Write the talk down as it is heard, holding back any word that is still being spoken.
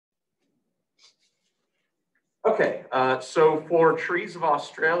Okay, so for trees of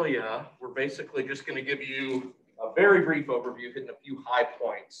Australia, we're basically just going to give you a very brief overview, hitting a few high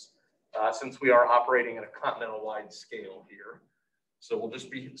points, since we are operating at a continental-wide scale here. So we'll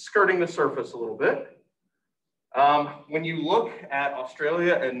just be skirting the surface a little bit. When you look at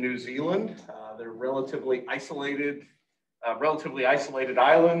Australia and New Zealand, they're relatively isolated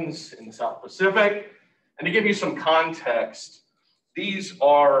islands in the South Pacific. And to give you some context, these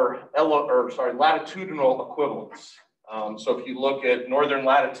are latitudinal equivalents. So if you look at northern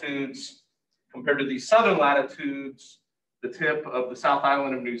latitudes compared to these southern latitudes, the tip of the South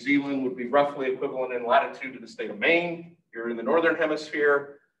Island of New Zealand would be roughly equivalent in latitude to the state of Maine. You're in the northern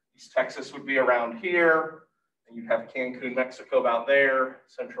hemisphere. East Texas would be around here. And you have Cancun, Mexico about there,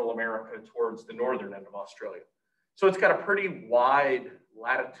 Central America towards the northern end of Australia. So it's got a pretty wide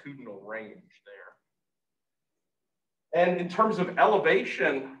latitudinal range there. And in terms of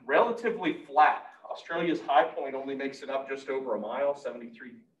elevation, relatively flat. Australia's high point only makes it up just over a mile,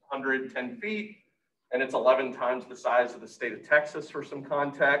 7,310 feet, and it's 11 times the size of the state of Texas for some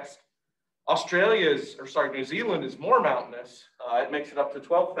context. New Zealand is more mountainous. It makes it up to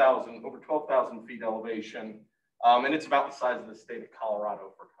over 12,000 feet elevation, and it's about the size of the state of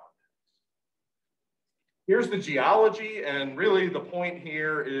Colorado for context. Here's the geology, and really the point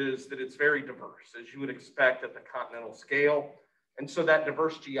here is that it's very diverse, as you would expect at the continental scale. And so that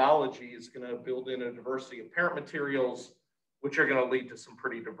diverse geology is going to build in a diversity of parent materials, which are going to lead to some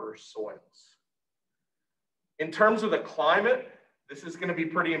pretty diverse soils. In terms of the climate, this is going to be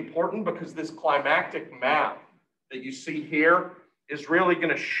pretty important because this climatic map that you see here is really going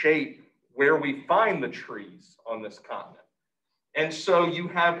to shape where we find the trees on this continent. And so you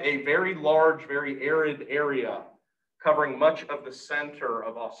have a very large, very arid area covering much of the center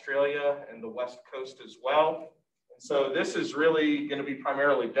of Australia and the west coast as well. And so this is really going to be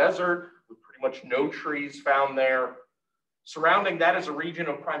primarily desert with pretty much no trees found there. Surrounding that is a region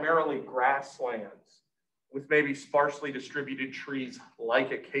of primarily grasslands with maybe sparsely distributed trees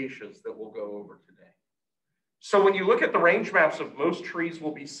like acacias that we'll go over today. So when you look at the range maps of most trees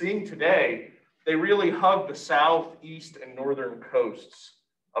we'll be seeing today, they really hug the south, east, and northern coasts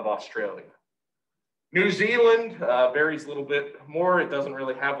of Australia. New Zealand varies a little bit more. It doesn't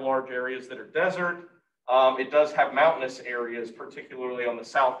really have large areas that are desert. It does have mountainous areas, particularly on the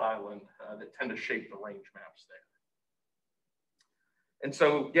South Island, that tend to shape the range maps there. And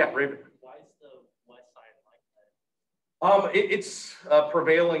so, yeah, Raven. Why is the west side like that? It's a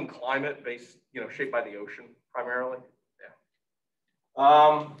prevailing climate based, shaped by the ocean primarily.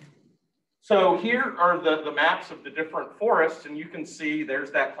 Yeah. So here are the maps of the different forests, and you can see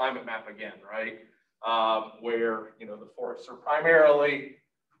there's that climate map again, right? Where, the forests are primarily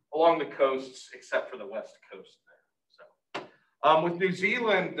along the coasts, except for the west coast there. So with New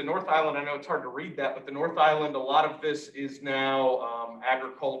Zealand, the North Island, I know it's hard to read that, but the North Island, a lot of this is now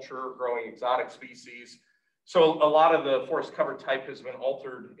agriculture, growing exotic species. So a lot of the forest cover type has been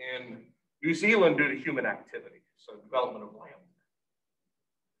altered in New Zealand due to human activity, so development of land.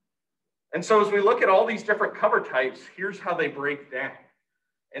 And so as we look at all these different cover types, here's how they break down.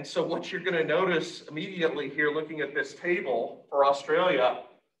 And so what you're going to notice immediately here looking at this table for Australia,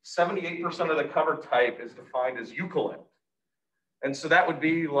 78% of the cover type is defined as eucalypt. And so that would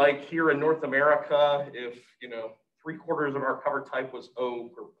be like here in North America, if, 3/4 of our cover type was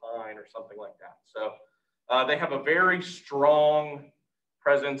oak or pine or something like that. So they have a very strong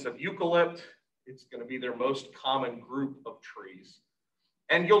presence of eucalypt. It's going to be their most common group of trees.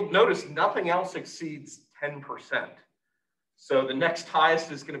 And you'll notice nothing else exceeds 10%. So the next highest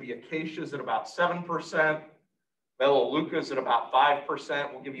is going to be acacias at about 7%, melaleucas at about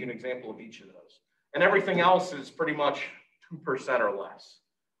 5%. We'll give you an example of each of those. And everything else is pretty much 2% or less.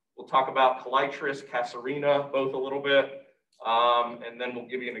 We'll talk about calitris, casuarina, both a little bit, and then we'll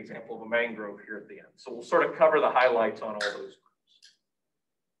give you an example of a mangrove here at the end. So we'll sort of cover the highlights on all those groups.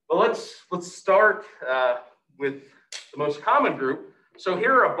 But let's start with the most common group. So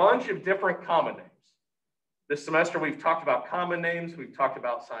here are a bunch of different common names. This semester, we've talked about common names. We've talked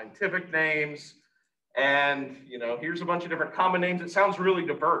about scientific names. And, here's a bunch of different common names. It sounds really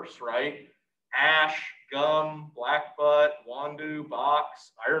diverse, right? Ash, gum, blackbutt, wandu,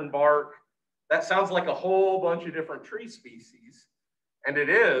 box, ironbark. That sounds like a whole bunch of different tree species. And it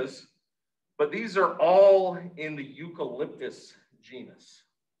is. But these are all in the eucalyptus genus.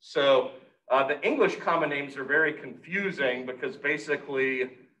 So the English common names are very confusing because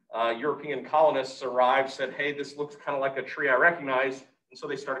basically European colonists arrived, said, hey, this looks kind of like a tree I recognize. And so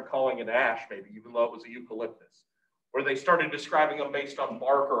they started calling it ash, maybe, even though it was a eucalyptus. Or they started describing them based on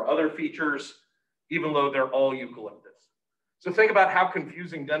bark or other features, even though they're all eucalyptus. So think about how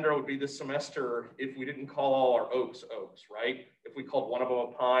confusing dendro would be this semester if we didn't call all our oaks, right? If we called one of them a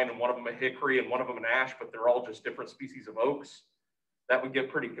pine and one of them a hickory and one of them an ash, but they're all just different species of oaks, that would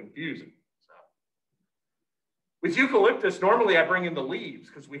get pretty confusing. So. With eucalyptus, normally I bring in the leaves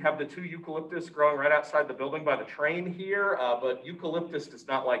because we have the 2 eucalyptus growing right outside the building by the train here, but eucalyptus does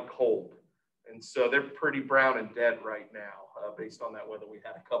not like cold. And so they're pretty brown and dead right now based on that weather we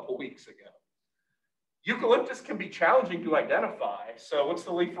had a couple weeks ago. Eucalyptus can be challenging to identify. So what's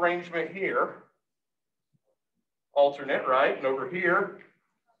the leaf arrangement here? Alternate, right? And over here,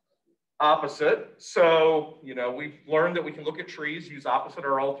 opposite. So, you know, we've learned that we can look at trees, use opposite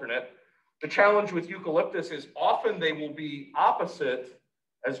or alternate. The challenge with eucalyptus is often they will be opposite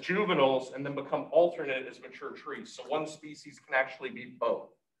as juveniles and then become alternate as mature trees. So one species can actually be both.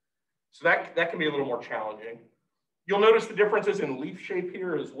 So that can be a little more challenging. You'll notice the differences in leaf shape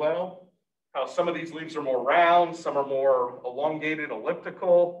here as well. How some of these leaves are more round, some are more elongated,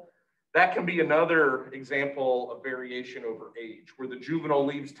 elliptical. That can be another example of variation over age, where the juvenile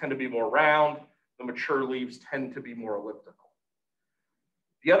leaves tend to be more round, the mature leaves tend to be more elliptical.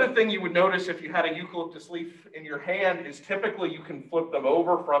 The other thing you would notice if you had a eucalyptus leaf in your hand is typically you can flip them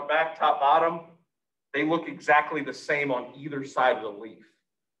over, front, back, top, bottom. They look exactly the same on either side of the leaf,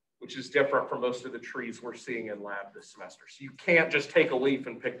 which is different from most of the trees we're seeing in lab this semester. So you can't just take a leaf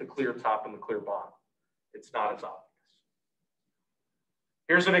and pick the clear top and the clear bottom. It's not as obvious.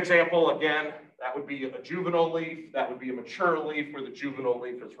 Here's an example, again, that would be a juvenile leaf, that would be a mature leaf where the juvenile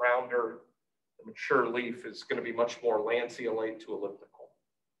leaf is rounder. The mature leaf is going to be much more lanceolate to elliptical.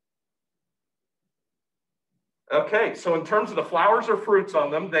 Okay, so in terms of the flowers or fruits on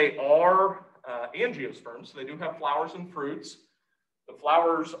them, they are angiosperms, so they do have flowers and fruits. The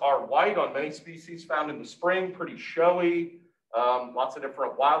flowers are white on many species found in the spring, pretty showy. Lots of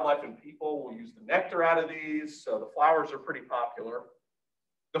different wildlife and people will use the nectar out of these, so the flowers are pretty popular.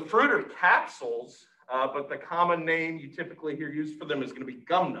 The fruit are capsules, but the common name you typically hear used for them is going to be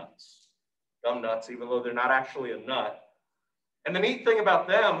gum nuts. Gum nuts, even though they're not actually a nut. And the neat thing about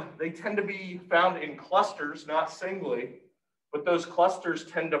them, they tend to be found in clusters, not singly, but those clusters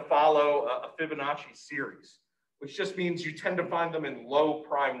tend to follow a Fibonacci series, which just means you tend to find them in low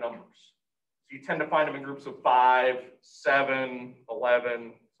prime numbers. So you tend to find them in groups of 5, 7,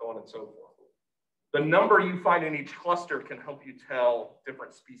 11, so on and so forth. The number you find in each cluster can help you tell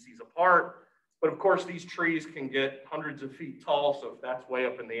different species apart. But of course, these trees can get hundreds of feet tall, so if that's way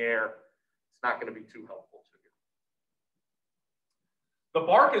up in the air, it's not going to be too helpful to you. The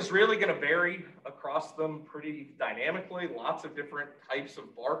bark is really going to vary across them pretty dynamically. Lots of different types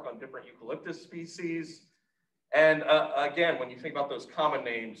of bark on different eucalyptus species. And again, when you think about those common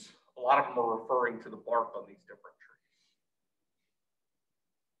names, a lot of them are referring to the bark on these different trees.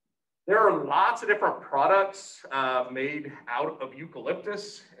 There are lots of different products made out of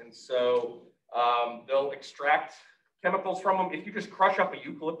eucalyptus. And so they'll extract chemicals from them. If you just crush up a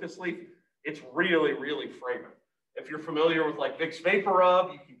eucalyptus leaf, it's really, really fragrant. If you're familiar with like Vicks Vapor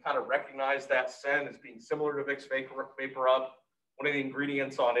Rub, you can kind of recognize that scent as being similar to Vicks Vapor Rub. One of the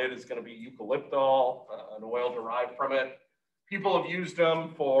ingredients on it is going to be eucalyptol, an oil derived from it. People have used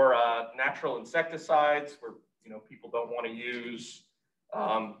them for natural insecticides where people don't want to use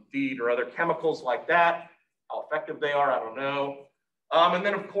DEET or other chemicals like that. How effective they are, I don't know. And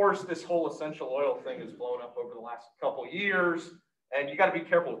then of course, this whole essential oil thing has blown up over the last couple years. And you got to be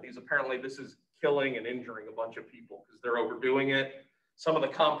careful with these. Apparently this is killing and injuring a bunch of people because they're overdoing it. Some of the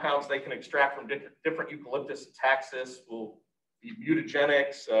compounds they can extract from different eucalyptus taxus will be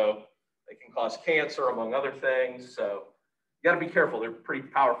mutagenic, so they can cause cancer, among other things. So you got to be careful. They're pretty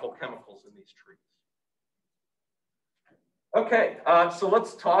powerful chemicals in these trees. Okay, so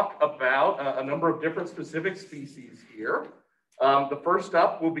let's talk about a number of different specific species here. The first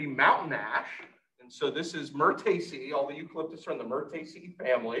up will be mountain ash. And so this is Myrtaceae. All the eucalyptus are in the Myrtaceae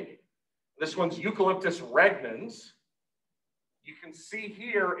family. This one's Eucalyptus regnans. You can see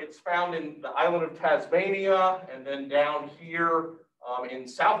here it's found in the island of Tasmania and then down here in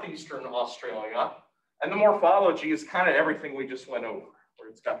southeastern Australia. And the morphology is kind of everything we just went over, where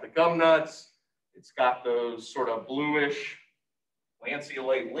it's got the gum nuts, it's got those sort of bluish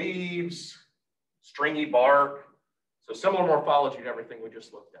lanceolate leaves, stringy bark. So similar morphology to everything we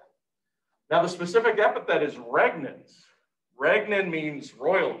just looked at. Now the specific epithet is regnans. Regnan means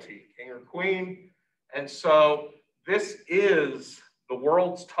royalty, king or queen. And so this is the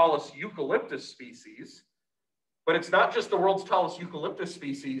world's tallest eucalyptus species, but it's not just the world's tallest eucalyptus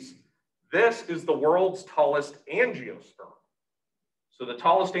species. This is the world's tallest angiosperm. So the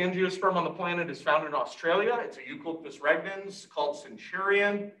tallest angiosperm on the planet is found in Australia. It's a Eucalyptus regnans called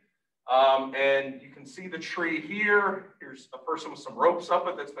Centurion. And you can see the tree here. Here's a person with some ropes up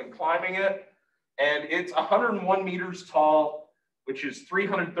it that's been climbing it. And it's 101 meters tall, which is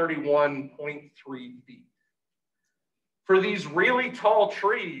 331.3 feet. For these really tall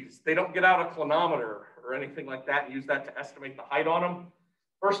trees, they don't get out a clinometer or anything like that and use that to estimate the height on them.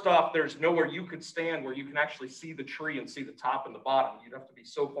 First off, there's nowhere you could stand where you can actually see the tree and see the top and the bottom. You'd have to be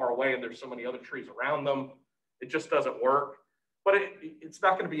so far away and there's so many other trees around them. It just doesn't work. But it's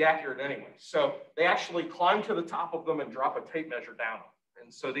not going to be accurate anyway. So they actually climb to the top of them and drop a tape measure down.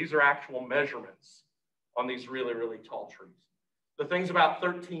 And so these are actual measurements on these really, really tall trees. The thing's about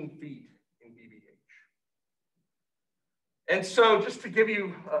 13 feet in BBH. And so just to give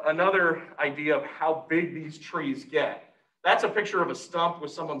you another idea of how big these trees get, that's a picture of a stump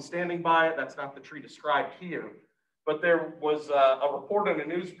with someone standing by it. That's not the tree described here. But there was a report in a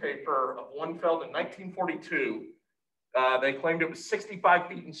newspaper of one felled in 1942. They claimed it was 65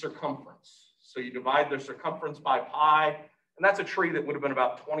 feet in circumference. So you divide the circumference by pi, and that's a tree that would have been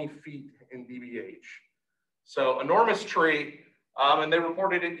about 20 feet in BBH. So enormous tree, and they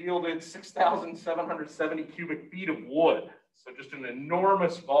reported it yielded 6,770 cubic feet of wood. So just an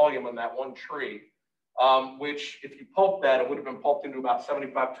enormous volume in that one tree, which if you pulp that, it would have been pulped into about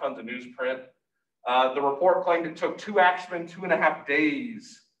 75 tons of newsprint. The report claimed it took 2 axemen 2.5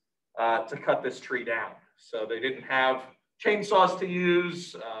 days to cut this tree down. So they didn't have chainsaws to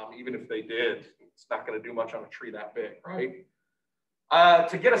use. Even if they did, it's not going to do much on a tree that big, right?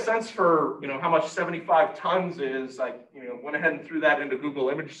 To get a sense for how much 75 tons is, I went ahead and threw that into Google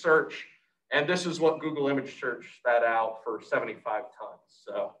image search, and this is what Google image search spat out for 75 tons.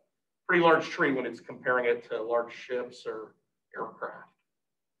 So pretty large tree when it's comparing it to large ships or aircraft.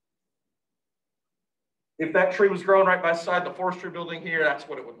 If that tree was growing right beside the Forestry building here, that's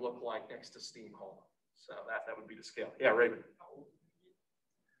what it would look like next to Steam Hall. So that would be the scale. Yeah, Raven.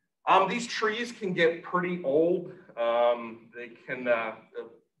 These trees can get pretty old. They can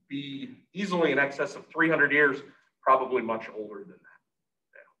be easily in excess of 300 years, probably much older than that.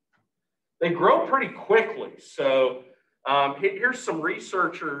 Yeah. They grow pretty quickly. So here's some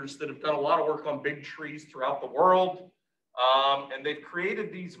researchers that have done a lot of work on big trees throughout the world. And they've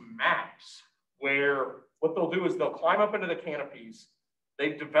created these maps where what they'll do is they'll climb up into the canopies.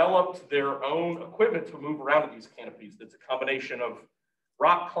 They've developed their own equipment to move around in these canopies. That's a combination of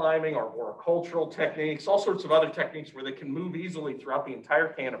rock climbing or arboricultural techniques, all sorts of other techniques where they can move easily throughout the entire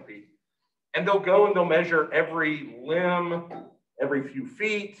canopy. And they'll go and they'll measure every limb, every few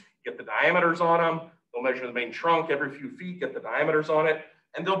feet, get the diameters on them. They'll measure the main trunk every few feet, get the diameters on it,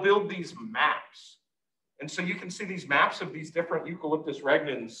 and they'll build these maps. And so you can see these maps of these different Eucalyptus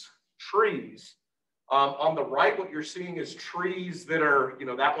regnans trees. On the right, what you're seeing is trees that are,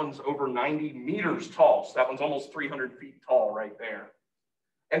 that one's over 90 meters tall. So that one's almost 300 feet tall right there.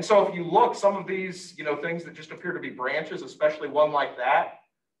 And so if you look, some of these, things that just appear to be branches, especially one like that,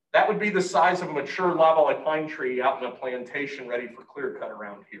 that would be the size of a mature loblolly pine tree out in a plantation ready for clear cut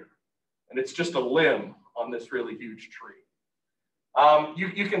around here. And it's just a limb on this really huge tree.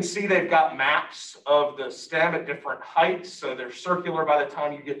 You can see they've got maps of the stem at different heights. So they're circular by the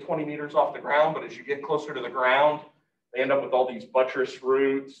time you get 20 meters off the ground, but as you get closer to the ground, they end up with all these buttress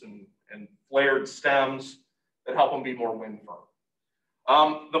roots and flared stems that help them be more wind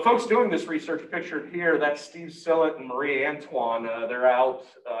firm. The folks doing this research pictured here, that's Steve Sillett and Marie Antoine. They're out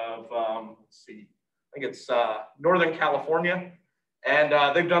of, let's see, I think it's Northern California. And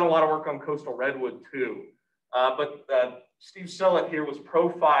they've done a lot of work on coastal redwood too. But Steve Sillett here was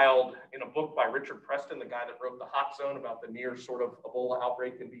profiled in a book by Richard Preston, the guy that wrote The Hot Zone about the near sort of Ebola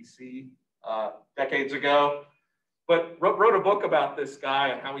outbreak in BC decades ago. But wrote a book about this guy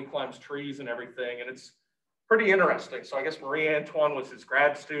and how he climbs trees and everything. And it's pretty interesting. So I guess Marie Antoine was his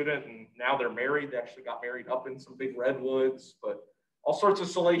grad student, and now they're married. They actually got married up in some big redwoods, but all sorts of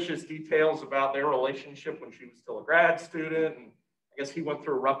salacious details about their relationship when she was still a grad student. And I guess he went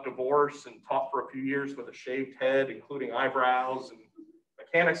through a rough divorce and taught for a few years with a shaved head, including eyebrows and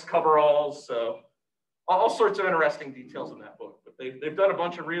mechanics coveralls. So all sorts of interesting details in that book. But they've done a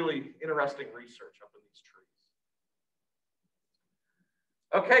bunch of really interesting research up in these trees.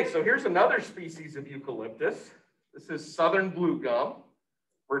 Okay, so here's another species of eucalyptus. This is southern blue gum,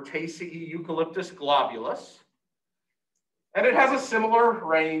 Rutaceae eucalyptus globulus. And it has a similar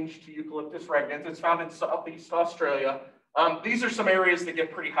range to Eucalyptus regnans. It's found in Southeast Australia. These are some areas that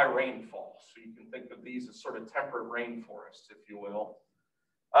get pretty high rainfall. So you can think of these as sort of temperate rainforests, if you will.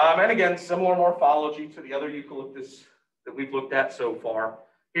 And again, similar morphology to the other eucalyptus that we've looked at so far.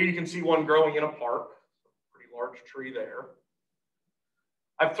 Here you can see one growing in a park, pretty large tree there.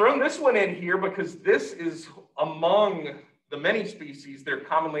 I've thrown this one in here because this is among the many species, they're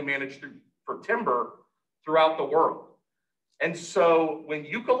commonly managed for timber throughout the world. And so when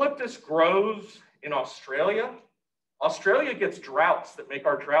eucalyptus grows in Australia, Australia gets droughts that make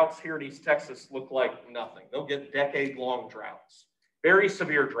our droughts here in East Texas look like nothing. They'll get decade-long droughts, very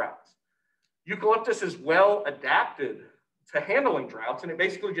severe droughts. Eucalyptus is well adapted to handling droughts, and it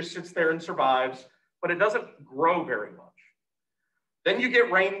basically just sits there and survives, but it doesn't grow very much. Then you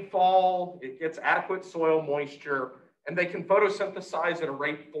get rainfall, it gets adequate soil moisture, and they can photosynthesize at a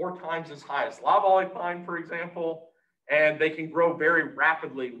rate 4 times as high as loblolly pine, for example, and they can grow very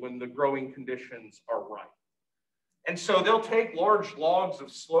rapidly when the growing conditions are right. And so they'll take large logs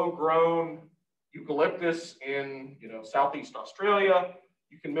of slow-grown eucalyptus in, Southeast Australia.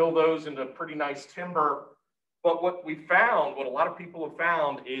 You can mill those into pretty nice timber. But what a lot of people have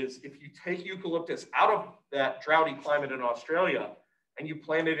found is if you take eucalyptus out of that droughty climate in Australia and you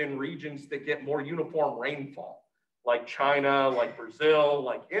plant it in regions that get more uniform rainfall, like China, like Brazil,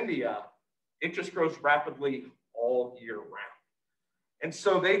 like India, it just grows rapidly all year round. And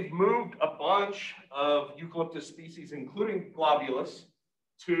so they've moved a bunch of eucalyptus species, including globulus,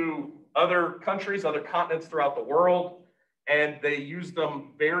 to other countries, other continents throughout the world, and they use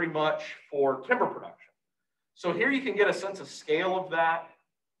them very much for timber production. So here you can get a sense of scale of that.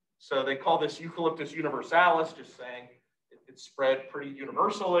 So they call this Eucalyptus universalis, just saying it's spread pretty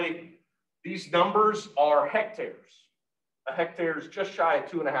universally. These numbers are hectares. A hectare is just shy of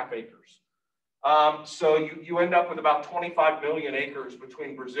 2.5 acres. So you end up with about 25 million acres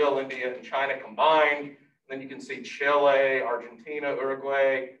between Brazil, India, and China combined. And then you can see Chile, Argentina,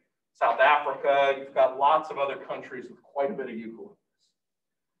 Uruguay, South Africa. You've got lots of other countries with quite a bit of eucalyptus.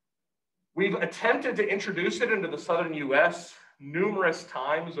 We've attempted to introduce it into the southern US numerous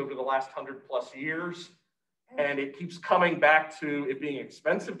times over the last 100+ years, and it keeps coming back to it being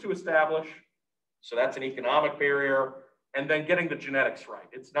expensive to establish. So that's an economic barrier. And then getting the genetics right.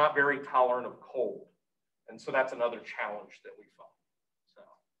 It's not very tolerant of cold. And so that's another challenge that we find.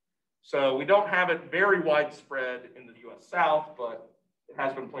 So we don't have it very widespread in the US South, but it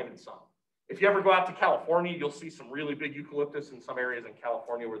has been planted some. If you ever go out to California, you'll see some really big eucalyptus in some areas in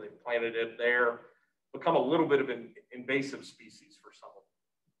California where they've planted it there. Become a little bit of an invasive species for some of them.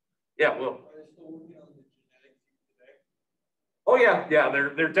 Yeah, Will. Are they still working on the genetics today? Oh yeah,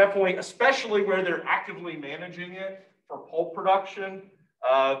 they're definitely, especially where they're actively managing it for pulp production,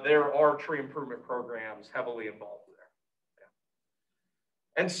 there are tree improvement programs heavily involved there.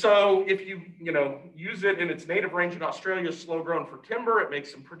 Yeah. And so if you use it in its native range in Australia, slow grown for timber, it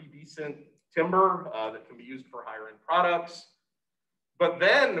makes some pretty decent timber that can be used for higher end products. But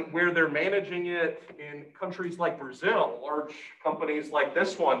then where they're managing it in countries like Brazil, large companies like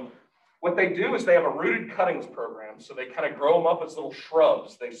this one, what they do is they have a rooted cuttings program. So they kind of grow them up as little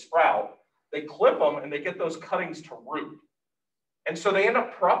shrubs, they sprout. They clip them and they get those cuttings to root. And so they end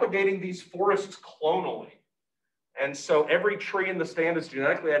up propagating these forests clonally. And so every tree in the stand is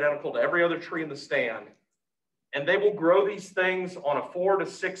genetically identical to every other tree in the stand. And they will grow these things on a 4 to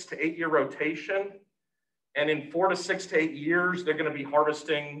 6 to 8 year rotation. And in 4 to 6 to 8 years, they're going to be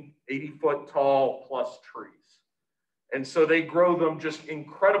harvesting 80-foot tall plus trees. And so they grow them just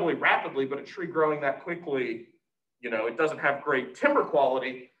incredibly rapidly, but a tree growing that quickly, it doesn't have great timber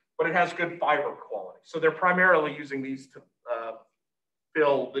quality, but it has good fiber quality. So they're primarily using these to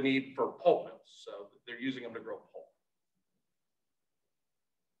fill the need for pulp mills. So they're using them to grow pulp.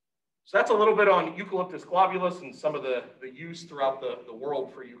 So that's a little bit on Eucalyptus globulus and some of the use throughout the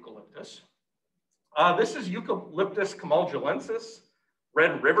world for eucalyptus. This is Eucalyptus comulgulensis,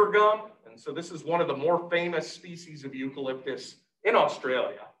 red river gum. And so this is one of the more famous species of eucalyptus in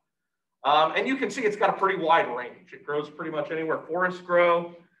Australia. And you can see it's got a pretty wide range. It grows pretty much anywhere forests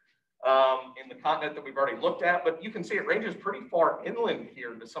grow. In the continent that we've already looked at, but you can see it ranges pretty far inland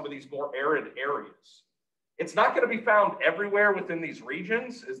here into some of these more arid areas. It's not going to be found everywhere within these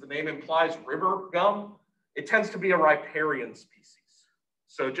regions, as the name implies, river gum. It tends to be a riparian species.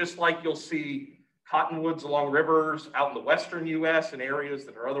 So just like you'll see cottonwoods along rivers out in the western US and areas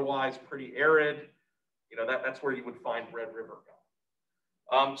that are otherwise pretty arid, that's where you would find red river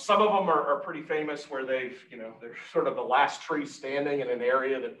gum. Some of them are pretty famous where they're sort of the last tree standing in an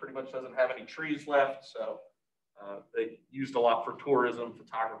area that pretty much doesn't have any trees left. So they used a lot for tourism,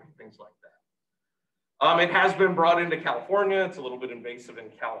 photography, things like that. It has been brought into California. It's a little bit invasive in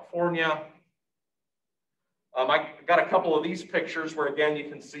California. I got a couple of these pictures where, again, you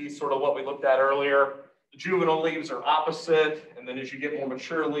can see sort of what we looked at earlier. The juvenile leaves are opposite, and then as you get more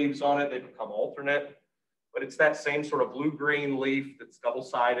mature leaves on it, they become alternate. But it's that same sort of blue-green leaf that's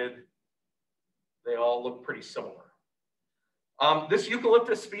double-sided. They all look pretty similar. This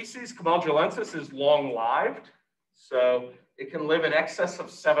eucalyptus species, comulgulensis, is long-lived. So it can live in excess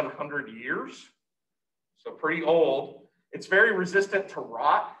of 700 years. So pretty old. It's very resistant to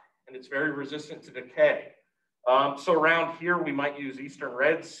rot, and it's very resistant to decay. So around here, we might use eastern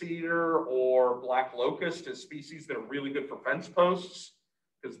red cedar or black locust as species that are really good for fence posts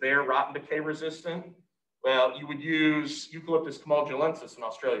because they're rot and decay resistant. Well, you would use Eucalyptus comaldulensis in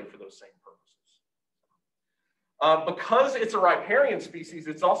Australia for those same purposes. Because it's a riparian species,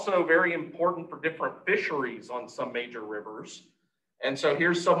 it's also very important for different fisheries on some major rivers. And so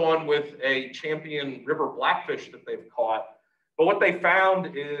here's someone with a champion river blackfish that they've caught. But what they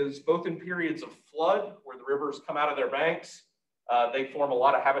found is both in periods of flood, where the rivers come out of their banks, they form a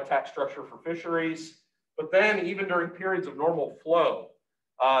lot of habitat structure for fisheries. But then even during periods of normal flow,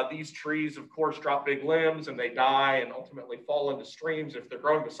 these trees, of course, drop big limbs and they die and ultimately fall into streams if they're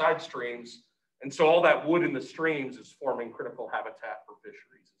growing beside streams. And so all that wood in the streams is forming critical habitat for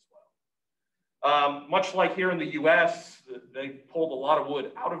fisheries as well. Much like here in the US, they pulled a lot of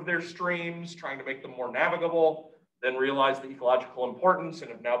wood out of their streams, trying to make them more navigable, then realized the ecological importance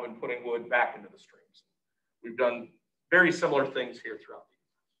and have now been putting wood back into the streams. We've done very similar things here throughout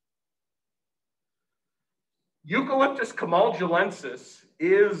the US. Eucalyptus comaldulensis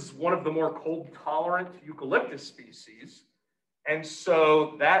is one of the more cold-tolerant eucalyptus species. And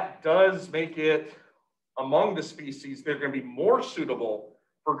so that does make it among the species that are going to be more suitable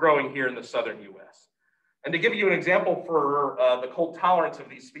for growing here in the southern US. And to give you an example for the cold tolerance of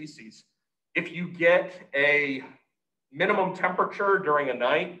these species, if you get a minimum temperature during a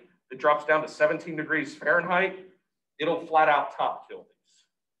night that drops down to 17 degrees Fahrenheit, it'll flat out top kill these.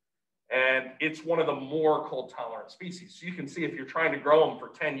 And it's one of the more cold tolerant species. So you can see if you're trying to grow them for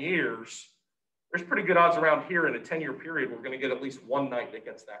 10 years, there's pretty good odds around here in a 10-year period, we're going to get at least one night that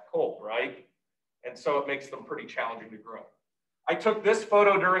gets that cold, right? And so it makes them pretty challenging to grow. I took this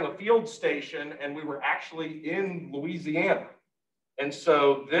photo during a field station and we were actually in Louisiana. And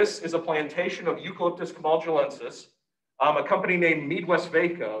so this is a plantation of Eucalyptus comaldulensis. A company named Midwest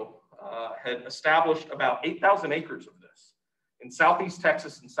Vaco had established about 8,000 acres of this in Southeast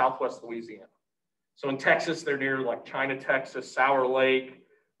Texas and Southwest Louisiana. So in Texas, they're near like China, Texas, Sour Lake.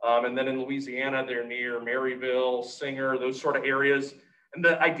 And then in Louisiana, they're near Maryville, Singer, those sort of areas. And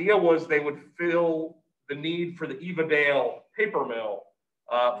the idea was they would fill the need for the Evadale paper mill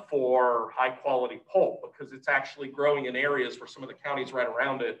for high quality pulp because it's actually growing in areas where some of the counties right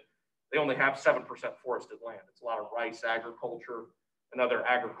around it, they only have 7% forested land. It's a lot of rice agriculture and other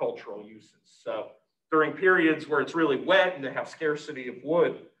agricultural uses. So during periods where it's really wet and they have scarcity of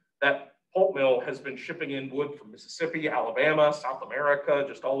wood, that pulp mill has been shipping in wood from Mississippi, Alabama, South America,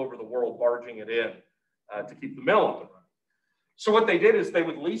 just all over the world, barging it in to keep the mill up and running. So what they did is they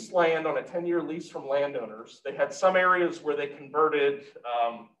would lease land on a 10-year lease from landowners. They had some areas where they converted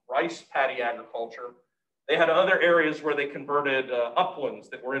rice paddy agriculture. They had other areas where they converted uplands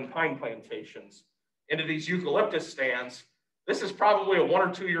that were in pine plantations into these eucalyptus stands. This is probably a 1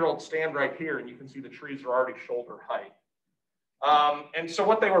 or 2 year old stand right here, and you can see the trees are already shoulder height. And so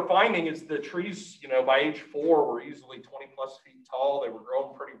what they were finding is the trees, by age 4 were easily 20+ feet tall. They were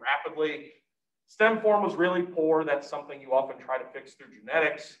growing pretty rapidly. Stem form was really poor. That's something you often try to fix through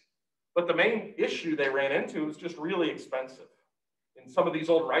genetics. But the main issue they ran into was just really expensive. In some of these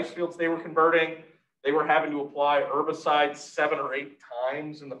old rice fields they were converting, they were having to apply herbicides 7 or 8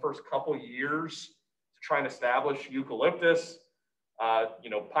 times in the first couple years to try and establish eucalyptus.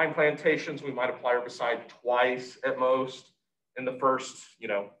 Pine plantations, we might apply herbicide twice at most in the first,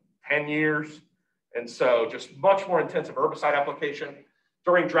 10 years. And so just much more intensive herbicide application.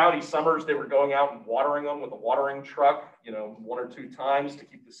 During droughty summers, they were going out and watering them with a watering truck, 1 or 2 times to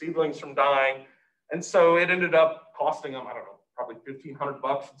keep the seedlings from dying. And so it ended up costing them, I don't know, probably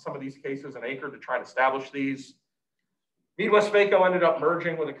 $1,500 in some of these cases an acre to try and establish these. Midwest Vaco ended up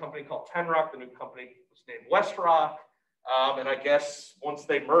merging with a company called Tenrock. The new company was named Westrock. And I guess once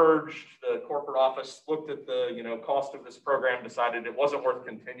they merged, the corporate office looked at the cost of this program, decided it wasn't worth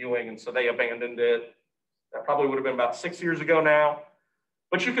continuing, and so they abandoned it. That probably would have been about 6 years ago now.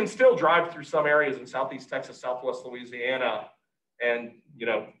 But you can still drive through some areas in Southeast Texas, Southwest Louisiana, and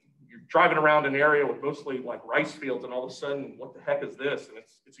you're driving around an area with mostly like rice fields, and all of a sudden, what the heck is this? And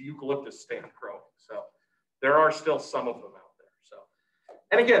it's a eucalyptus stand growing. So there are still some of them out there. So,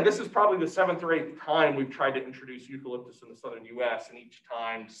 and again, this is probably the 7th or 8th time we've tried to introduce eucalyptus in the southern U.S., and each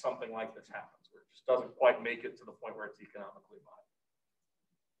time something like this happens, where it just doesn't quite make it to the point where it's economically viable.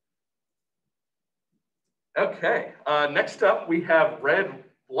 Okay, next up we have red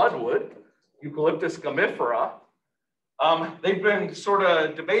bloodwood, Eucalyptus gumifera. They've been sort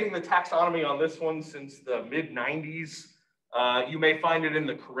of debating the taxonomy on this one since the mid-90s. You may find it in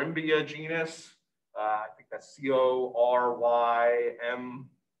the Corymbia genus. I think that's Corymbia.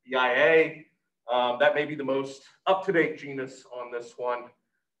 That may be the most up-to-date genus on this one,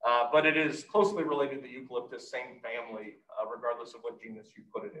 but it is closely related to Eucalyptus, same family, regardless of what genus you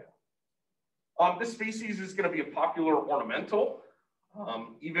put it in. This species is going to be a popular ornamental.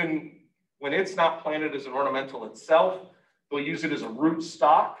 Even when it's not planted as an ornamental itself, they'll use it as a root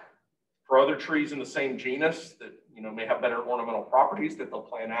stock for other trees in the same genus that may have better ornamental properties that they'll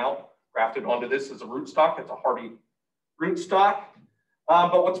plant out, grafted onto this as a rootstock. It's a hardy rootstock.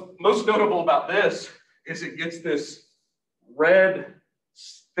 But what's most notable about this is it gets this red,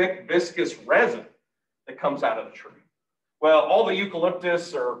 thick, viscous resin that comes out of the tree. Well, all the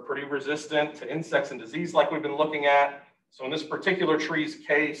eucalyptus are pretty resistant to insects and disease like we've been looking at. So in this particular tree's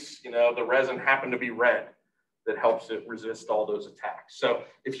case, the resin happened to be red that helps it resist all those attacks. So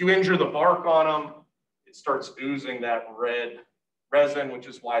if you injure the bark on them, it starts oozing that red resin, which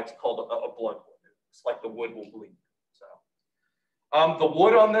is why it's called a blood wood. It's like the wood will bleed. So the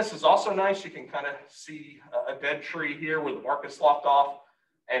wood on this is also nice. You can kind of see a dead tree here where the bark is sloughed off,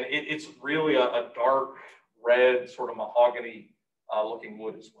 and it's really a dark red, sort of mahogany looking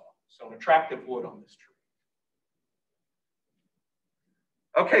wood as well. So an attractive wood on this tree.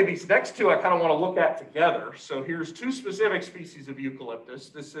 Okay, these next two I kind of want to look at together. So here's two specific species of eucalyptus.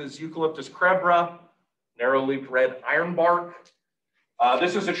 This is Eucalyptus crabra, narrow-leaved red ironbark.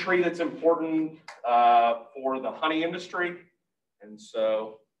 This is a tree that's important for the honey industry. And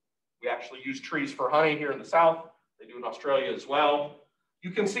so we actually use trees for honey here in the South. They do in Australia as well.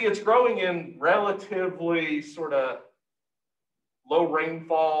 You can see it's growing in relatively sort of low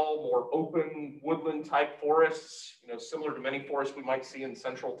rainfall, more open woodland type forests, similar to many forests we might see in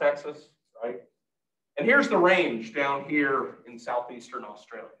central Texas, right? And here's the range down here in southeastern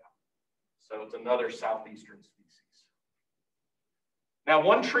Australia. So it's another southeastern species. Now,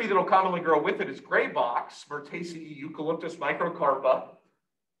 one tree that'll commonly grow with it is gray box, Myrtaceae eucalyptus microcarpa.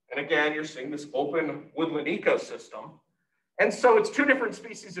 And again, you're seeing this open woodland ecosystem. And so it's two different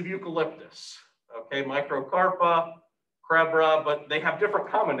species of eucalyptus, okay, microcarpa, crabra, but they have different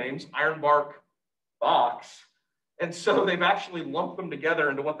common names, ironbark, box. And so they've actually lumped them together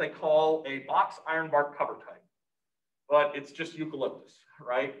into what they call a box ironbark cover type. But it's just eucalyptus,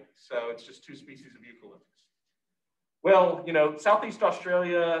 right? So it's just two species of eucalyptus. Well, Southeast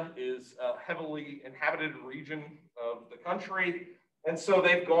Australia is a heavily inhabited region of the country. And so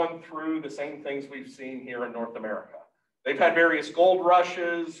they've gone through the same things we've seen here in North America. They've had various gold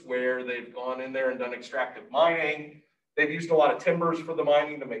rushes where they've gone in there and done extractive mining. They've used a lot of timbers for the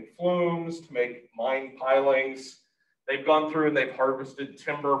mining to make flumes, to make mine pilings. They've gone through and they've harvested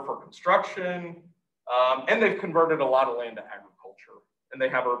timber for construction, and they've converted a lot of land to agriculture, and they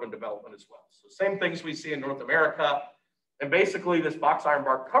have urban development as well. So same things we see in North America, and basically this box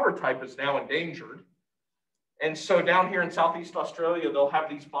ironbark cover type is now endangered. And so down here in Southeast Australia, they'll have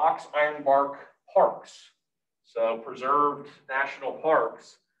these box ironbark parks, so preserved national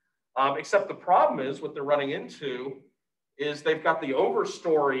parks, except the problem is what they're running into is they've got the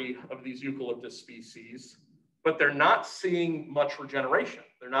overstory of these eucalyptus species, but they're not seeing much regeneration.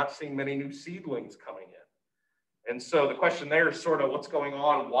 They're not seeing many new seedlings coming in. And so the question there is sort of what's going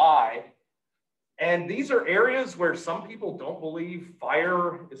on, why? And these are areas where some people don't believe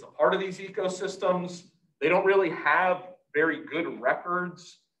fire is a part of these ecosystems. They don't really have very good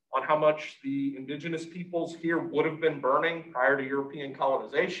records on how much the indigenous peoples here would have been burning prior to European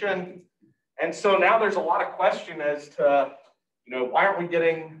colonization. And so now there's a lot of question as to, why aren't we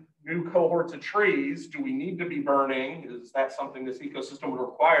getting new cohorts of trees? Do we need to be burning? Is that something this ecosystem would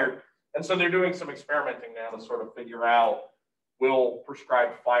require? And so they're doing some experimenting now to sort of figure out, will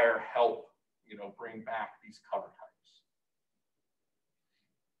prescribed fire help, bring back these cover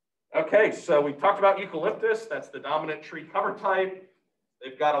types? Okay, so we talked about eucalyptus. That's the dominant tree cover type.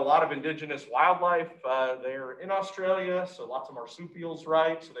 They've got a lot of indigenous wildlife. They're in Australia, so lots of marsupials,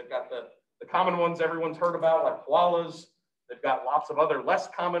 right? So they've got the common ones everyone's heard about, like koalas. They've got lots of other less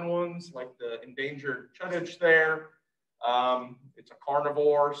common ones, like the endangered chudage there. It's a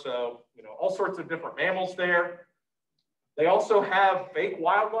carnivore, so all sorts of different mammals there. They also have fake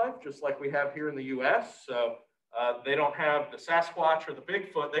wildlife, just like we have here in the US. So they don't have the Sasquatch or the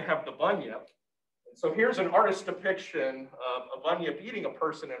Bigfoot, they have the bunyip. And so here's an artist's depiction of a bunyip eating a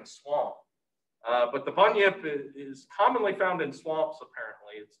person in a swamp. But the bunyip is commonly found in swamps,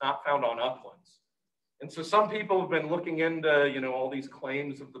 apparently. It's not found on uplands. And so some people have been looking into, all these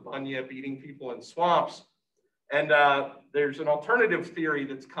claims of the bunyip eating people in swamps. And there's an alternative theory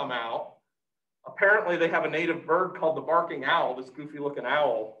that's come out. Apparently they have a native bird called the barking owl, this goofy looking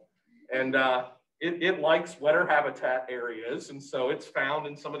owl. And It likes wetter habitat areas, and so it's found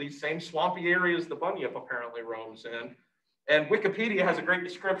in some of these same swampy areas the bunyip apparently roams in. And Wikipedia has a great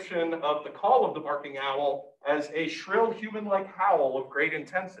description of the call of the barking owl as a shrill human-like howl of great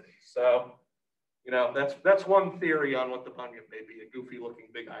intensity. So, you know, that's one theory on what the bunyip may be, a goofy-looking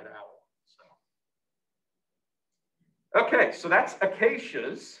big-eyed owl. So, okay, so that's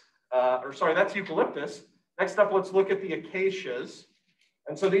acacias, that's eucalyptus. Next up, let's look at the acacias.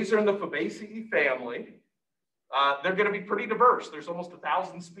 And so these are in the Fabaceae family. They're going to be pretty diverse. There's almost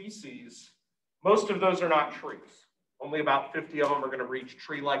 1,000 species. Most of those are not trees. Only about 50 of them are going to reach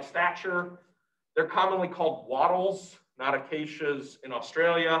tree-like stature. They're commonly called wattles, not acacias in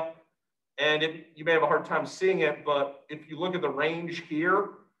Australia. And you may have a hard time seeing it, but if you look at the range here,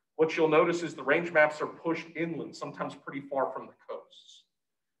 what you'll notice is the range maps are pushed inland, sometimes pretty far from the coasts.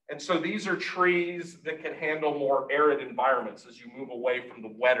 And so these are trees that can handle more arid environments as you move away from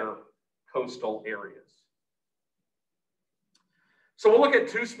the wetter coastal areas. So we'll look at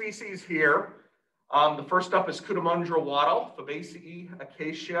two species here. The first up is Cootamundra wattle, Fabaceae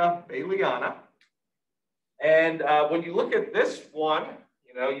acacia baileyana. And when you look at this one,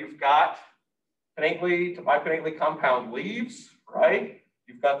 you know, you've got pinnately to bipinnately compound leaves, right?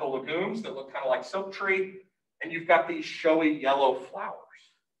 You've got the legumes that look kind of like silk tree, and you've got these showy yellow flowers.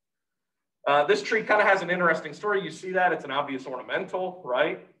 This tree kind of has an interesting story. You see that, it's an obvious ornamental,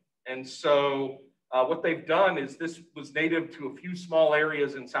 right? And so what they've done is this was native to a few small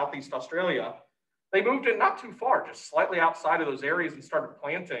areas in Southeast Australia. They moved it not too far, just slightly outside of those areas and started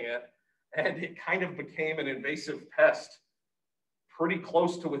planting it. And it kind of became an invasive pest pretty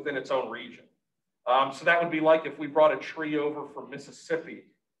close to within its own region. So that would be like if we brought a tree over from Mississippi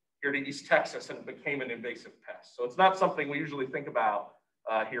here to East Texas and it became an invasive pest. So it's not something we usually think about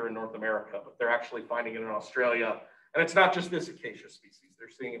here in North America, but they're actually finding it in Australia. And it's not just this acacia species, they're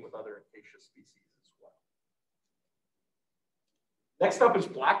seeing it with other acacia species as well. Next up is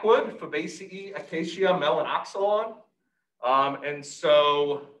blackwood, Fabaceae acacia melanoxylon. And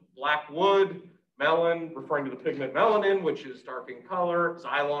so blackwood, melon referring to the pigment melanin, which is dark in color,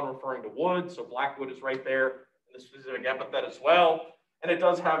 xylon referring to wood, so blackwood is right there in the specific epithet as well. And it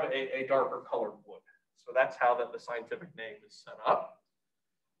does have a darker colored wood. So that's how the scientific name is set up.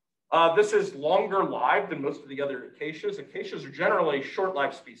 This is longer lived than most of the other acacias. Acacias are generally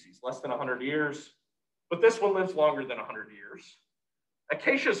short-lived species, less than 100 years, but this one lives longer than 100 years.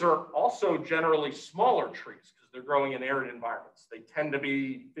 Acacias are also generally smaller trees because they're growing in arid environments. They tend to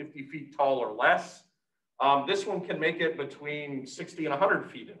be 50 feet tall or less. This one can make it between 60 and 100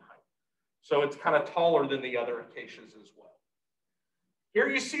 feet in height. So it's kind of taller than the other acacias as well. Here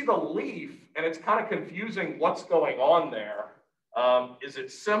you see the leaf, and it's kind of confusing what's going on there. Is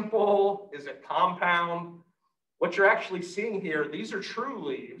it simple? Is it compound? What you're actually seeing here, these are true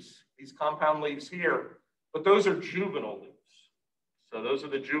leaves, these compound leaves here, but those are juvenile leaves. So those are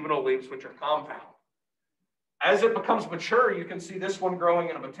the juvenile leaves, which are compound. As it becomes mature, you can see this one growing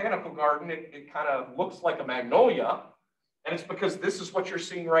in a botanical garden. It kind of looks like a magnolia, and it's because this is what you're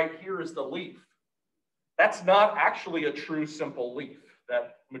seeing right here is the leaf. That's not actually a true simple leaf,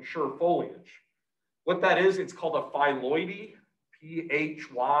 that mature foliage. What that is, it's called a phylloide,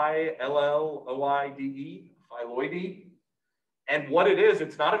 P-H-Y-L-L-O-I-D-E, phylloide. And what it is,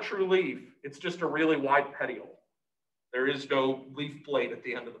 it's not a true leaf, it's just a really wide petiole. There is no leaf blade at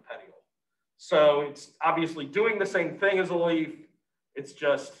the end of the petiole. So it's obviously doing the same thing as a leaf, it's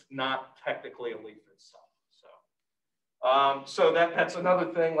just not technically a leaf itself. So that's another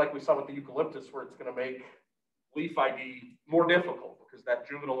thing, like we saw with the eucalyptus, where it's going to make leaf ID more difficult because that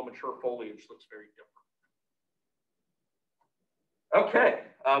juvenile and mature foliage looks very different. Okay,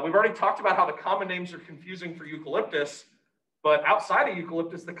 we've already talked about how the common names are confusing for eucalyptus, but outside of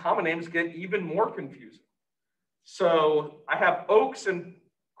eucalyptus, the common names get even more confusing. So I have oaks and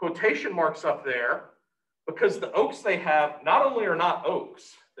quotation marks up there because the oaks they have not only are not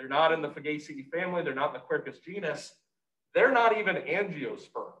oaks, they're not in the Fabaceae family, they're not in the Quercus genus, they're not even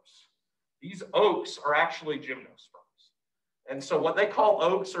angiosperms. These oaks are actually gymnosperms. And so what they call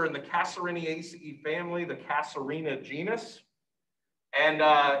oaks are in the Casariniaceae family, the Casarina genus. And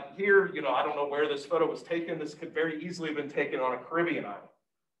here, you know, I don't know where this photo was taken. This could very easily have been taken on a Caribbean island.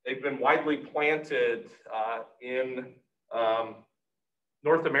 They've been widely planted in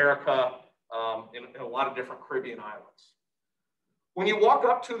North America in a lot of different Caribbean islands. When you walk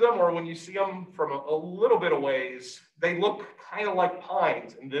up to them or when you see them from a little bit of ways, they look kind of like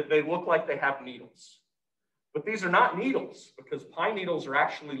pines and they look like they have needles. But these are not needles because pine needles are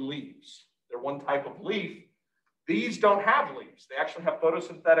actually leaves. They're one type of leaf. These don't have leaves. They actually have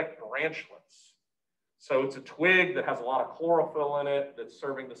photosynthetic branchlets. So it's a twig that has a lot of chlorophyll in it that's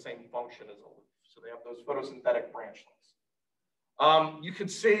serving the same function as a leaf. So they have those photosynthetic branchlets. You can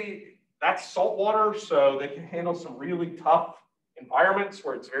see that's saltwater, so they can handle some really tough environments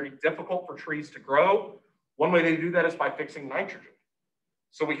where it's very difficult for trees to grow. One way they do that is by fixing nitrogen.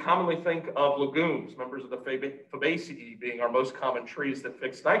 So we commonly think of legumes, members of the Fabaceae being our most common trees that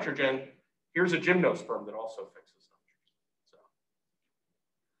fix nitrogen. Here's a gymnosperm that also fixes nitrogen.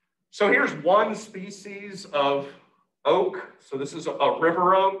 So here's one species of oak. So this is a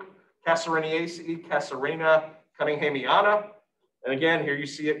river oak, Casariniaceae, Casarina cunninghamiana. And again, here you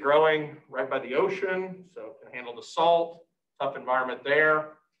see it growing right by the ocean, so it can handle the salt, tough environment there.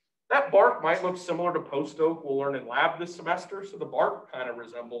 That bark might look similar to post oak we'll learn in lab this semester, so the bark kind of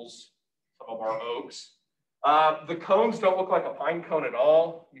resembles some of our oaks. The cones don't look like a pine cone at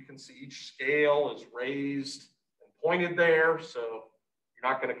all. You can see each scale is raised and pointed there, so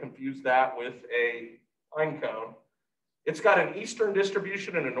you're not going to confuse that with a pine cone. It's got an eastern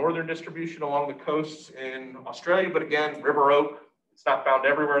distribution and a northern distribution along the coasts in Australia, but again, river oak, it's not found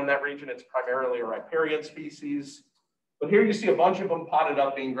everywhere in that region. It's primarily a riparian species. But here you see a bunch of them potted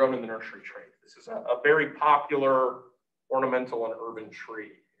up being grown in the nursery trade. This is a very popular ornamental and urban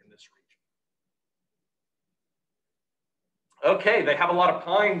tree in this region. Okay, they have a lot of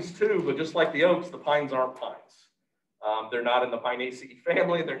pines too, but just like the oaks, the pines aren't pines. They're not in the Pinaceae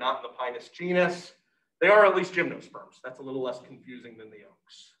family. They're not in the Pinus genus. They are at least gymnosperms. That's a little less confusing than the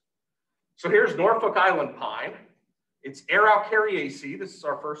oaks. So here's Norfolk Island pine. It's Araucariaceae. This is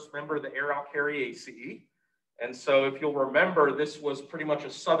our first member of the Araucariaceae. And so if you'll remember, this was pretty much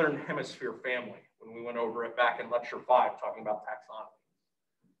a Southern Hemisphere family when we went over it back in lecture 5, talking about taxonomy.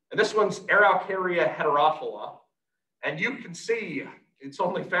 And this one's Araucaria heterophylla. And you can see it's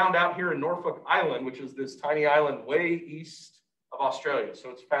only found out here in Norfolk Island, which is this tiny island way east of Australia. So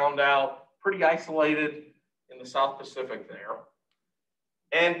it's found out pretty isolated in the South Pacific there.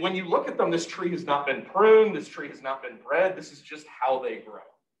 And when you look at them, this tree has not been pruned. This tree has not been bred. This is just how they grow,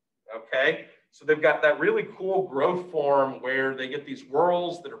 okay? So they've got that really cool growth form where they get these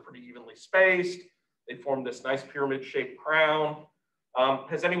whorls that are pretty evenly spaced. They form this nice pyramid-shaped crown.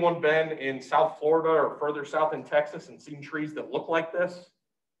 Has anyone been in South Florida or further south in Texas and seen trees that look like this?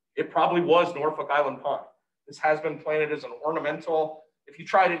 It probably was Norfolk Island pine. This has been planted as an ornamental. If you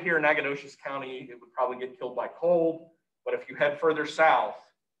tried it here in Nacogdoches County, it would probably get killed by cold. But if you head further south,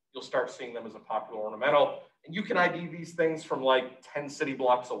 you'll start seeing them as a popular ornamental. And you can ID these things from like 10 city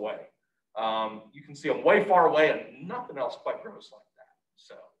blocks away. You can see them way far away and nothing else quite grows like that.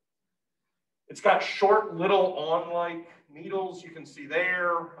 So it's got short little awn-like needles you can see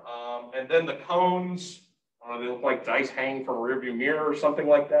there. And then the cones, they look like dice hanging from a rearview mirror or something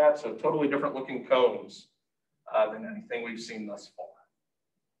like that. So totally different looking cones than anything we've seen thus far.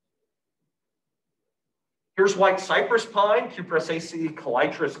 Here's white cypress pine, Cupressaceae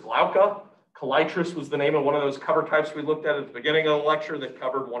calitris glauca. Calitris was the name of one of those cover types we looked at the beginning of the lecture that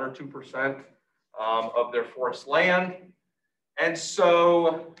covered 1 or 2% of their forest land. And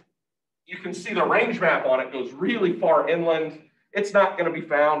so you can see the range map on it goes really far inland. It's not going to be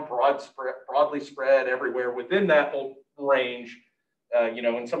found broadly spread everywhere within that whole range.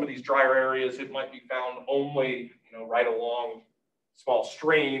 In some of these drier areas, it might be found only, right along small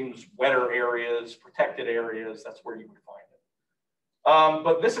streams, wetter areas, protected areas. That's where you would find it.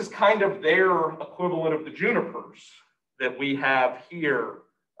 But this is kind of their equivalent of the junipers that we have here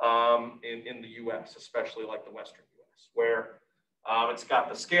in the US, especially like the Western US, where it's got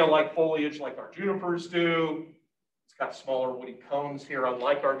the scale-like foliage like our junipers do. It's got smaller woody cones here,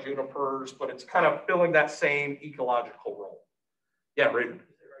 unlike our junipers, but it's kind of filling that same ecological role. Yeah, Raven.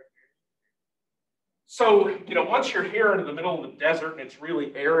 So, once you're here in the middle of the desert and it's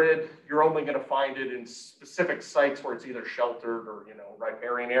really arid, you're only going to find it in specific sites where it's either sheltered or,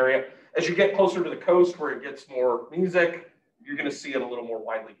 riparian area. As you get closer to the coast where it gets more music, you're going to see it a little more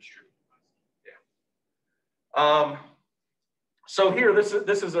widely distributed. Yeah. So here, this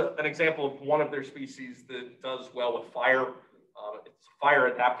is an example of one of their species that does well with fire. It's a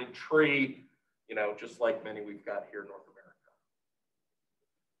fire-adapted tree, just like many we've got here in North America.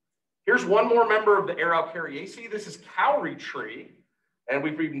 Here's one more member of the Araucariaceae. This is cowrie tree, and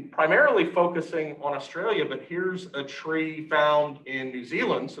we've been primarily focusing on Australia, but here's a tree found in New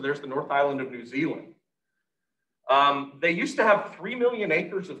Zealand. So there's the North Island of New Zealand. They used to have 3 million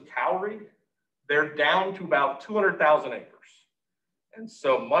acres of cowrie. They're down to about 200,000 acres. And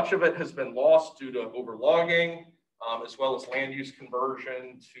so much of it has been lost due to overlogging, as well as land use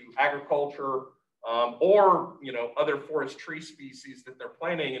conversion to agriculture, or other forest tree species that they're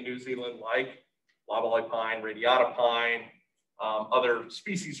planting in New Zealand, like loblolly pine, radiata pine, other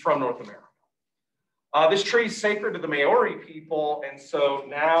species from North America. This tree is sacred to the Maori people, and so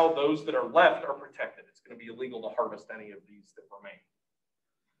now those that are left are protected. It's going to be illegal to harvest any of these that remain.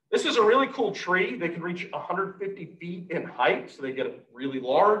 This is a really cool tree. They can reach 150 feet in height, so they get really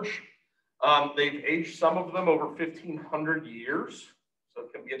large. They've aged some of them over 1,500 years, so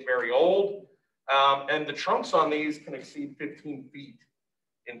it can get very old. And the trunks on these can exceed 15 feet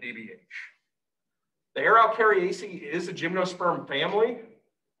in DBH. The Araucariaceae is a gymnosperm family.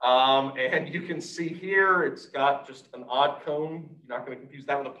 And you can see here, it's got just an odd cone. You're not going to confuse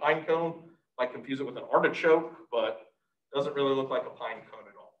that with a pine cone. Might confuse it with an artichoke, but it doesn't really look like a pine cone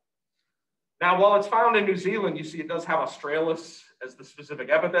at all. Now, while it's found in New Zealand, you see it does have Australis as the specific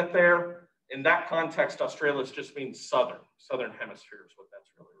epithet there. In that context, Australis just means southern hemisphere is what that's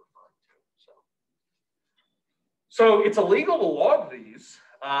really referring to. So it's illegal to log these,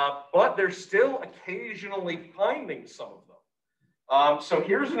 but they're still occasionally finding some of them. So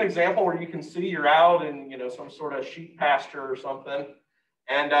here's an example where you can see you're out in some sort of sheep pasture or something,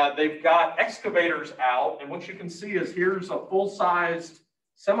 and they've got excavators out, and what you can see is here's a full-sized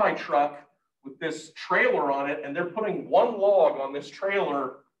semi-truck with this trailer on it, and they're putting one log on this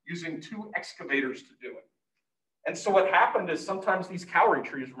trailer using 2 excavators to do it. And so what happened is sometimes these cowrie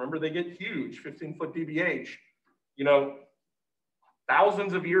trees, remember, they get huge, 15-foot DBH,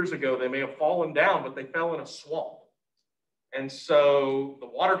 thousands of years ago, they may have fallen down, but they fell in a swamp. And so the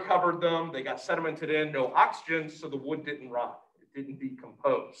water covered them, they got sedimented in, no oxygen, so the wood didn't rot, it didn't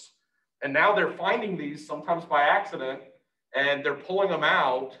decompose. And now they're finding these sometimes by accident, and they're pulling them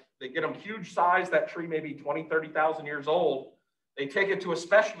out. They get them huge size, that tree may be 20, 30,000 years old. They take it to a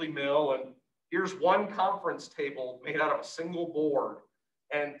specialty mill, and here's one conference table made out of a single board.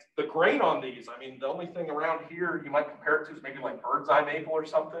 And the grain on these, I mean, the only thing around here you might compare it to is maybe like bird's eye maple or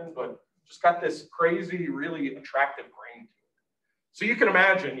something, but just got this crazy, really attractive grain to it. So you can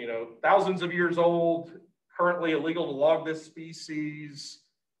imagine, thousands of years old, currently illegal to log this species,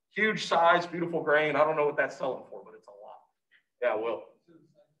 huge size, beautiful grain. I don't know what that's selling for, but it's a lot. Yeah, Will.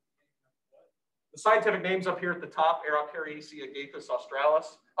 The scientific name's up here at the top, Araucariaceae agathis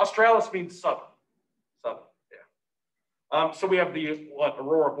australis. Australis means southern, yeah. So we have the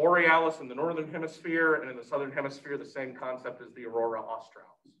Aurora borealis in the northern hemisphere, and in the southern hemisphere, the same concept as the Aurora australis.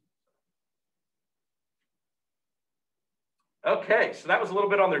 Okay, so that was a little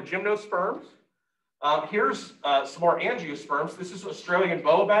bit on their gymnosperms. Here's some more angiosperms. This is Australian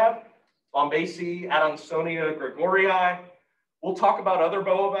baobab, Bombaceae adansonia gregorii. We'll talk about other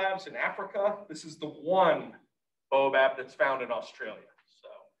baobabs in Africa. This is the one baobab that's found in Australia.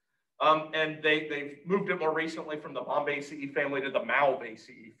 So, and they've moved it more recently from the Bombaceae family to the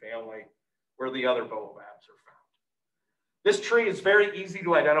Malvaceae family, where the other baobabs are found. This tree is very easy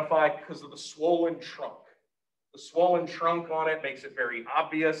to identify because of the swollen trunk. The swollen trunk on it makes it very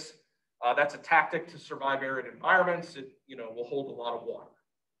obvious. That's a tactic to survive arid environments. It will hold a lot of water.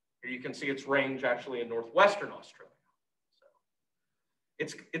 Here you can see its range actually in northwestern Australia.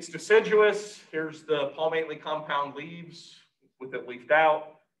 It's deciduous. Here's the palmately compound leaves with it leafed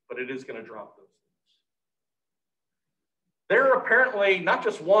out, but it is going to drop those leaves. There are apparently not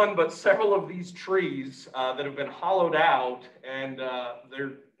just one, but several of these trees that have been hollowed out, and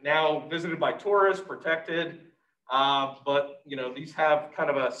they're now visited by tourists, protected. But these have kind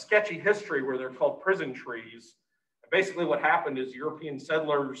of a sketchy history where they're called prison trees. Basically what happened is European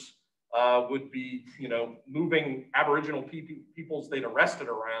settlers would be, moving Aboriginal peoples they'd arrested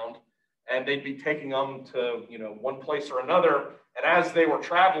around, and they'd be taking them to, one place or another. And as they were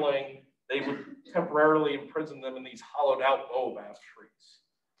traveling, they would temporarily imprison them in these hollowed out baobab trees.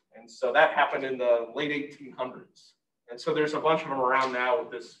 And so that happened in the late 1800s. And so there's a bunch of them around now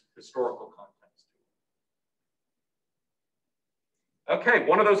with this historical context. Okay,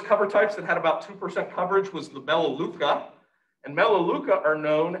 one of those cover types that had about 2% coverage was the Melaleuca. And Melaleuca are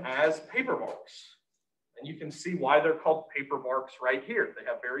known as paperbarks. And you can see why they're called paperbarks right here. They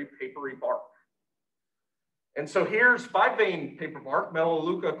have very papery bark. And so here's 5-vein paperbark,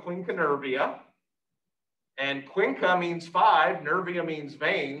 Melaleuca quinquenervia. And quinca means 5, nervia means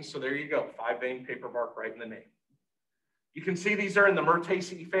vein. So there you go, 5-vein paperbark right in the name. You can see these are in the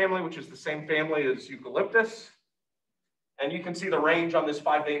Myrtaceae family, which is the same family as eucalyptus. And you can see the range on this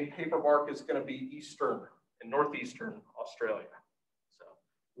 5-vein paperbark is going to be eastern and northeastern Australia, so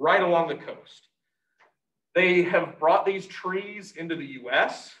right along the coast. They have brought these trees into the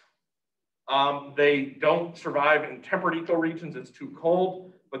US. They don't survive in temperate ecoregions, it's too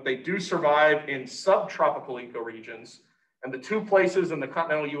cold, but they do survive in subtropical ecoregions. And the 2 places in the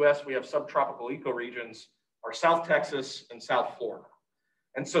continental US we have subtropical ecoregions are South Texas and South Florida.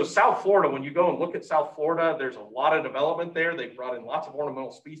 And so South Florida, when you go and look at South Florida, there's a lot of development there. They've brought in lots of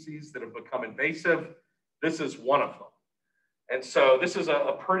ornamental species that have become invasive. This is one of them. And so this is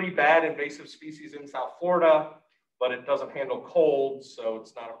a pretty bad invasive species in South Florida, but it doesn't handle cold, so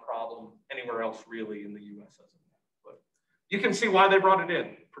it's not a problem anywhere else really in the US as of now. But you can see why they brought it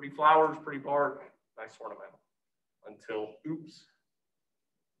in. Pretty flowers, pretty bark, nice ornamental. Until, oops.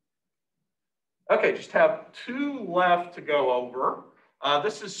 Okay, just have two left to go over.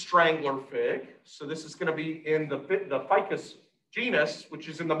 This is strangler fig. So this is going to be in the ficus genus, which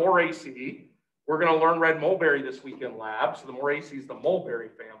is in the Moraceae. We're going to learn red mulberry this week in lab. So the Moraceae is the mulberry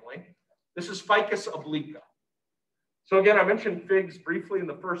family. This is Ficus obliqua. So again, I mentioned figs briefly in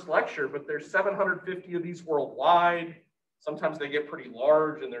the first lecture, but there's 750 of these worldwide. Sometimes they get pretty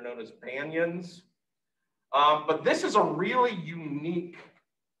large and they're known as banyans. But this is a really unique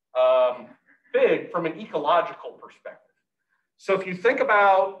fig from an ecological perspective. So if you think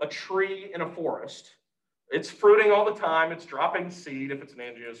about a tree in a forest, it's fruiting all the time. It's dropping seed. If it's an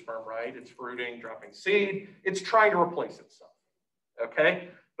angiosperm, right? It's fruiting, dropping seed. It's trying to replace itself, okay?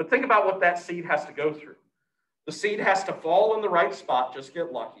 But think about what that seed has to go through. The seed has to fall in the right spot, just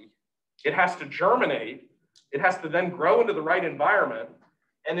get lucky. It has to germinate. It has to then grow into the right environment.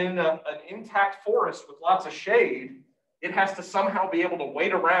 And in an intact forest with lots of shade, it has to somehow be able to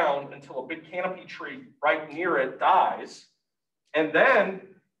wait around until a big canopy tree right near it dies. And then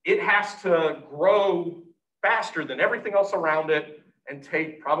it has to grow faster than everything else around it and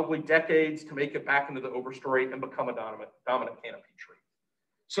take probably decades to make it back into the overstory and become a dominant canopy tree.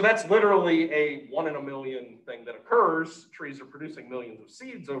 So that's literally a 1 in a million thing that occurs. Trees are producing millions of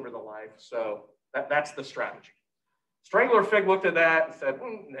seeds over the life. So that's the strategy. Strangler fig looked at that and said,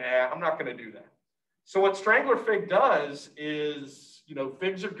 nah, I'm not going to do that. So what strangler fig does is, you know,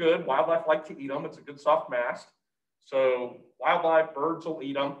 figs are good. Wildlife like to eat them. It's a good soft mast. So wildlife, birds will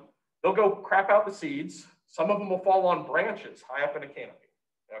eat them. They'll go crap out the seeds. Some of them will fall on branches high up in a canopy,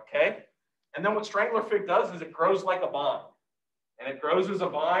 okay? And then what strangler fig does is it grows like a vine. And it grows as a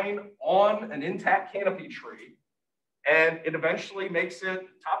vine on an intact canopy tree. And it eventually makes it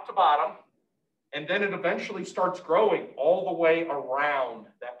top to bottom. And then it eventually starts growing all the way around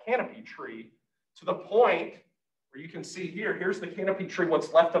that canopy tree to the point where you can see here, here's the canopy tree,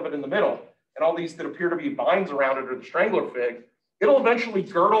 what's left of it in the middle. And all these that appear to be vines around it are the strangler fig. It'll eventually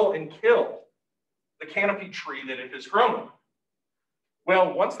girdle and kill the canopy tree that it has grown on.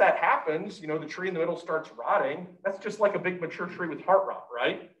 Well, once that happens, you know, the tree in the middle starts rotting. That's just like a big mature tree with heart rot,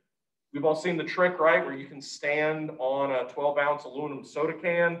 right? We've all seen the trick, right? Where you can stand on a 12-ounce aluminum soda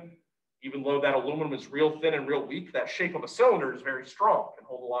can. Even though that aluminum is real thin and real weak, that shape of a cylinder is very strong, can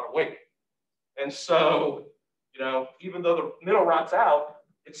hold a lot of weight. And so, you know, even though the middle rots out,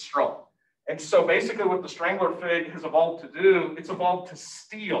 it's strong. And so basically what the strangler fig has evolved to do, it's evolved to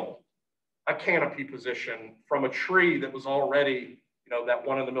steal a canopy position from a tree that was already, you know, that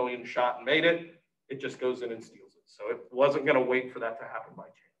 1 in a million shot and made it. It just goes in and steals it. So it wasn't going to wait for that to happen by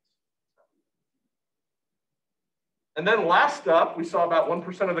chance. And then last up, we saw about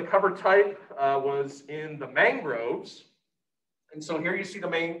 1% of the cover type was in the mangroves. And so here you see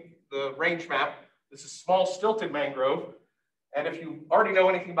the range map. This is small stilted mangrove. And if you already know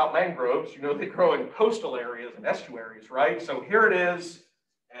anything about mangroves, you know they grow in coastal areas and estuaries, right? So here it is,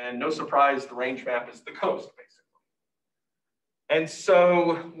 and no surprise, the range map is the coast, basically. And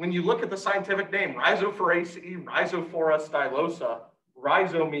so when you look at the scientific name, Rhizophoracea, Rhizophora stylosa,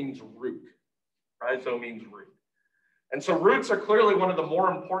 rhizo means root. Rhizo means root. And so roots are clearly one of the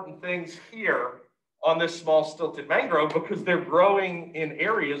more important things here on this small stilted mangrove because they're growing in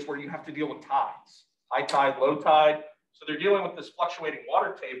areas where you have to deal with tides, high tide, low tide. So they're dealing with this fluctuating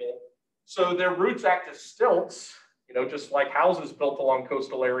water table. So their roots act as stilts, you know, just like houses built along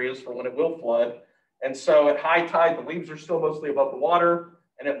coastal areas for when it will flood. And so at high tide, the leaves are still mostly above the water.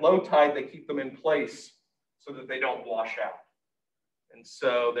 And at low tide, they keep them in place so that they don't wash out. And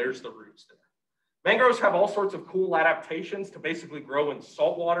so there's the roots there. Mangroves have all sorts of cool adaptations to basically grow in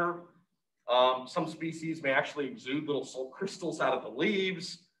salt water. Some species may actually exude little salt crystals out of the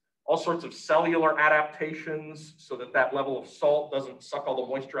leaves, all sorts of cellular adaptations so that that level of salt doesn't suck all the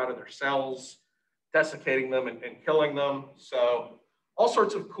moisture out of their cells, desiccating them and killing them. So all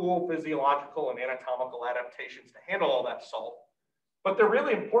sorts of cool physiological and anatomical adaptations to handle all that salt. But they're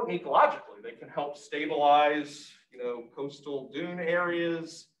really important ecologically. They can help stabilize, you know, coastal dune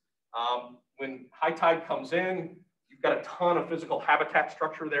areas. When high tide comes in, you've got a ton of physical habitat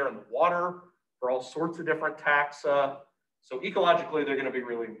structure there in the water for all sorts of different taxa. So ecologically, they're going to be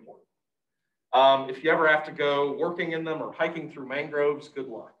really important. If you ever have to go working in them or hiking through mangroves, good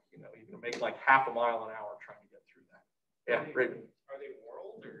luck. You know, you're going to make like half a mile an hour trying to get through that. Yeah, Raven. Are they oral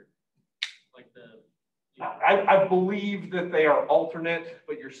like the. I believe that they are alternate,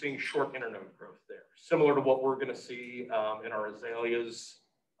 but you're seeing short internode growth there, similar to what we're going to see in our azaleas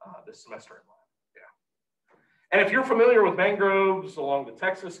this semester in lab. Yeah. And if you're familiar with mangroves along the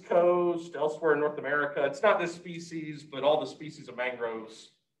Texas coast, elsewhere in North America, it's not this species, but all the species of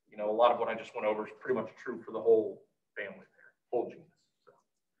mangroves, you know, a lot of what I just went over is pretty much true for the whole family there, whole genus.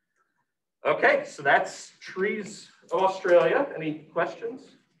 So. Okay, so that's trees of Australia. Any questions?